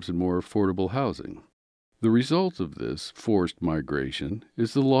jobs and more affordable housing. The result of this forced migration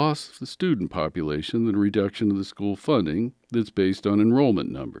is the loss of the student population and the reduction of the school funding that's based on enrollment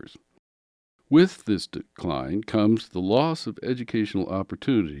numbers. With this decline comes the loss of educational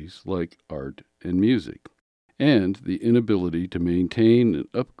opportunities like art and music, and the inability to maintain and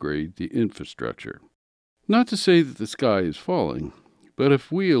upgrade the infrastructure. Not to say that the sky is falling, but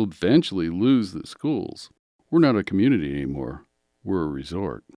if we eventually lose the schools, we're not a community anymore, we're a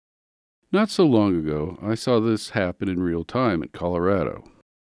resort. Not so long ago, I saw this happen in real time in Colorado.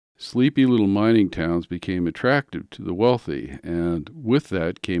 Sleepy little mining towns became attractive to the wealthy, and with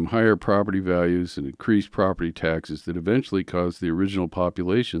that came higher property values and increased property taxes that eventually caused the original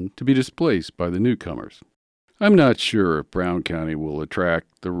population to be displaced by the newcomers. I'm not sure if Brown County will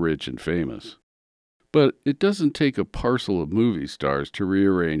attract the rich and famous, but it doesn't take a parcel of movie stars to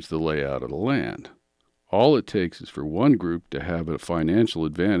rearrange the layout of the land. All it takes is for one group to have a financial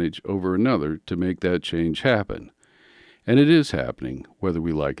advantage over another to make that change happen, and it is happening whether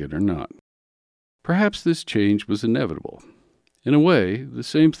we like it or not. Perhaps this change was inevitable. In a way, the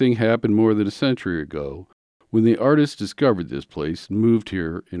same thing happened more than a century ago when the artists discovered this place and moved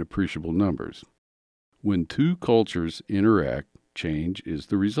here in appreciable numbers. When two cultures interact, change is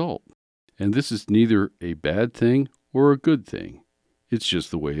the result. And this is neither a bad thing or a good thing. It's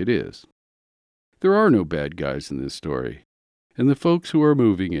just the way it is. There are no bad guys in this story. And the folks who are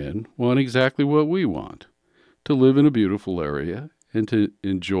moving in want exactly what we want, to live in a beautiful area and to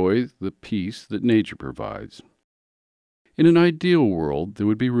enjoy the peace that nature provides. In an ideal world, there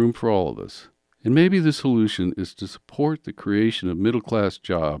would be room for all of us. And maybe the solution is to support the creation of middle-class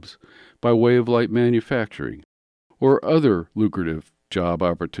jobs by way of light manufacturing or other lucrative job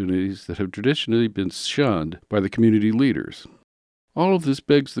opportunities that have traditionally been shunned by the community leaders. All of this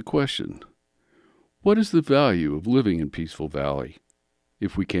begs the question, what is the value of living in Peaceful Valley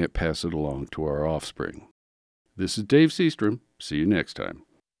if we can't pass it along to our offspring? This is Dave Seastrom. See you next time.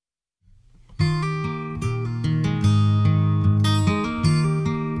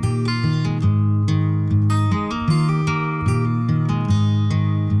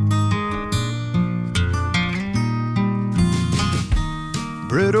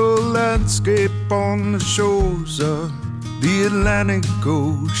 Brittle landscape on the shores of the Atlantic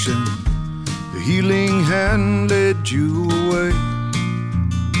Ocean. The healing hand led you away.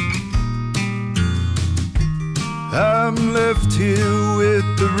 I'm left here with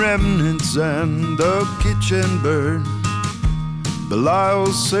the remnants and the kitchen bird.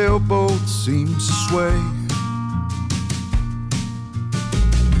 Belial's sailboat seems to sway.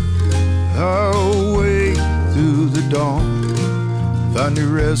 I'll wait through the dawn, find you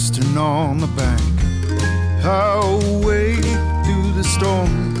resting on the bank. I'll wait through the storm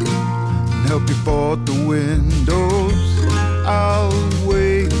and help you board the windows. I'll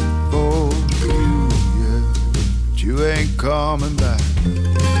wait for you, yeah. you ain't coming back.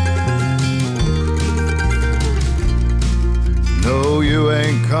 No, you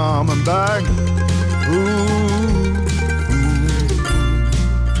ain't coming back. Ooh.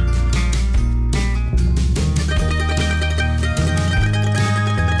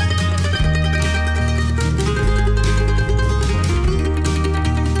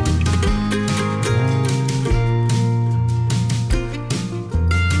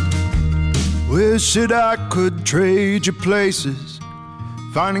 Wish that I could trade you places,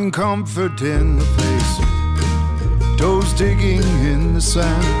 finding comfort in the face of toes digging in the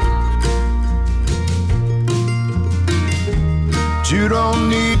sand. But you don't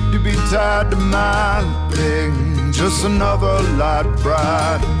need to be tied to my leg, just another light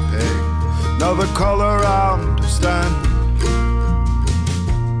bright peg, another color I understand.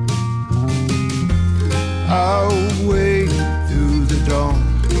 I'll wait through the dawn,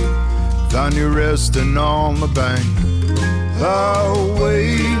 find you resting on the bank. I'll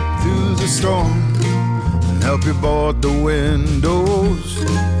wait through the storm and help you board the windows.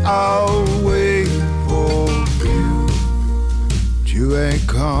 I'll wait for you, but you ain't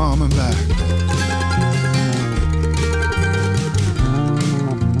coming back.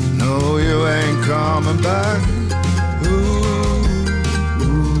 No, you ain't coming back. Ooh.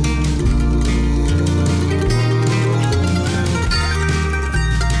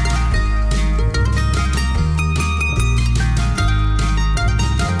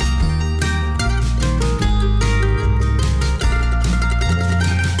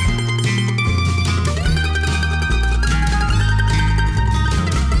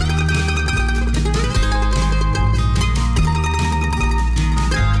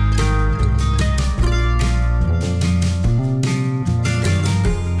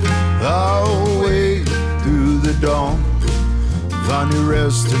 Dawn, find you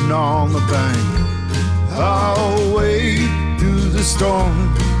resting on the bank. I'll wait through the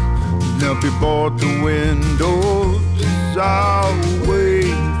storm and help you board the windows. I'll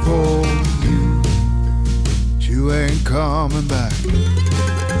wait for you, but you ain't coming back.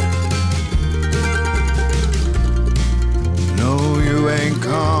 No, you ain't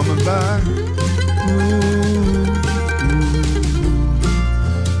coming back. Ooh,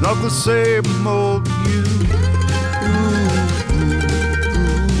 not the same old you.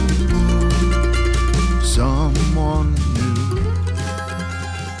 Someone new.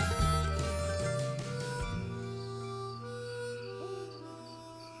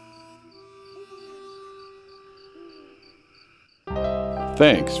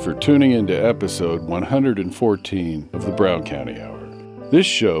 Thanks for tuning in to episode 114 of the Brown County Hour. This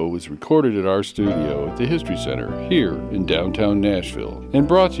show was recorded at our studio at the History Center here in downtown Nashville and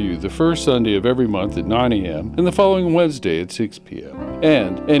brought to you the first Sunday of every month at 9 a.m. and the following Wednesday at 6 p.m.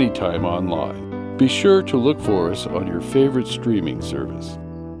 and anytime online. Be sure to look for us on your favorite streaming service.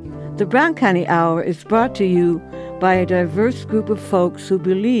 The Brown County Hour is brought to you by a diverse group of folks who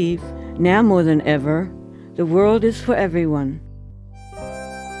believe, now more than ever, the world is for everyone.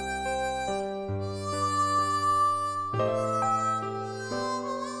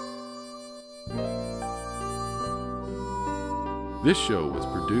 This show was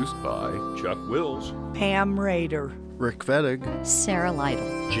produced by Chuck Wills, Pam Rader, Rick Fettig, Sarah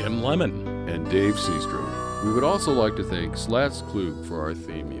Lytle, Jim Lemon, and Dave Seastrom. We would also like to thank Slats Klug for our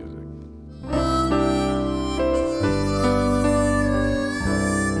theme music.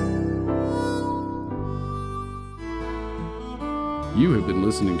 You have been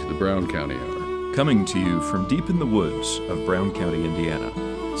listening to the Brown County Hour, coming to you from deep in the woods of Brown County, Indiana.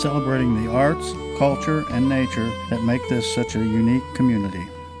 Celebrating the arts, culture, and nature that make this such a unique community.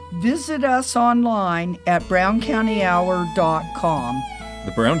 Visit us online at browncountyhour.com.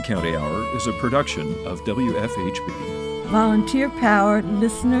 The Brown County Hour is a production of WFHB. Volunteer-powered,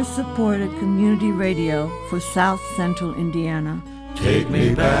 listener-supported community radio for South Central Indiana. Take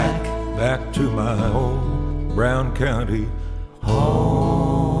me back to my old Brown County home.